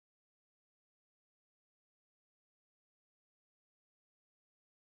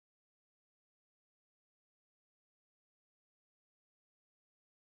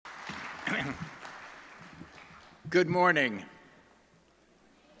Good morning.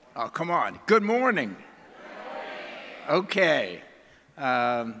 Oh, come on. Good morning. Okay.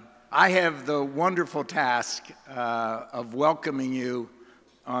 I have the wonderful task of welcoming you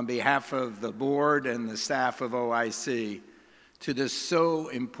on behalf of the board and the staff of OIC to this so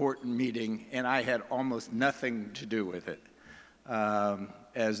important meeting, and I had almost nothing to do with it.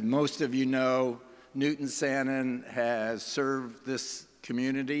 As most of you know, Newton Sannon has served this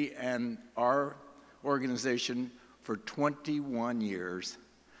community and our organization for 21 years.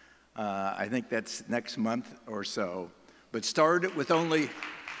 I think that's next month or so, but started with only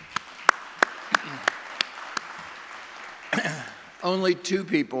two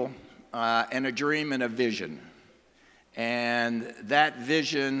people and a dream and a vision. And that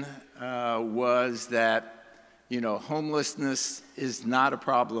vision was that, homelessness is not a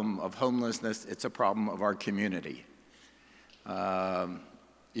problem of homelessness, it's a problem of our community.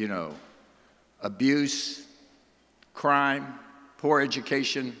 Abuse, crime, poor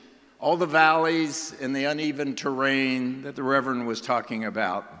education, all the valleys and the uneven terrain that the Reverend was talking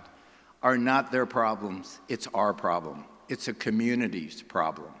about are not their problems, it's our problem. It's a community's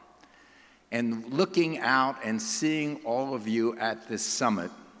problem. And looking out and seeing all of you at this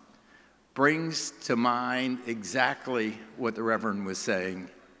summit brings to mind exactly what the Reverend was saying,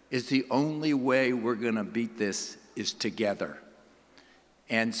 is the only way we're gonna beat this is together.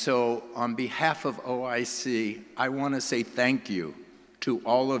 And so on behalf of OIC, I wanna say thank you to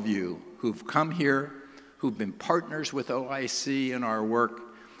all of you who've come here, who've been partners with OIC in our work.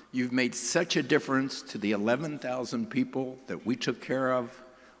 You've made such a difference to the 11,000 people that we took care of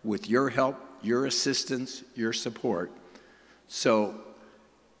with your help, your assistance, your support. So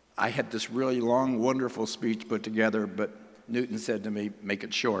I had this really long, wonderful speech put together, but Newton said to me, make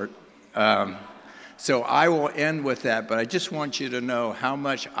it short. So I will end with that, but I just want you to know how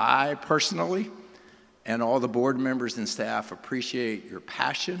much I personally and all the board members and staff appreciate your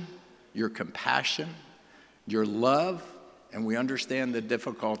passion, your compassion, your love, and we understand the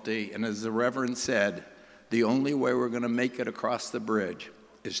difficulty. And as the Reverend said, the only way we're going to make it across the bridge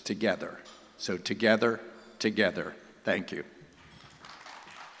is together. So together, together. Thank you.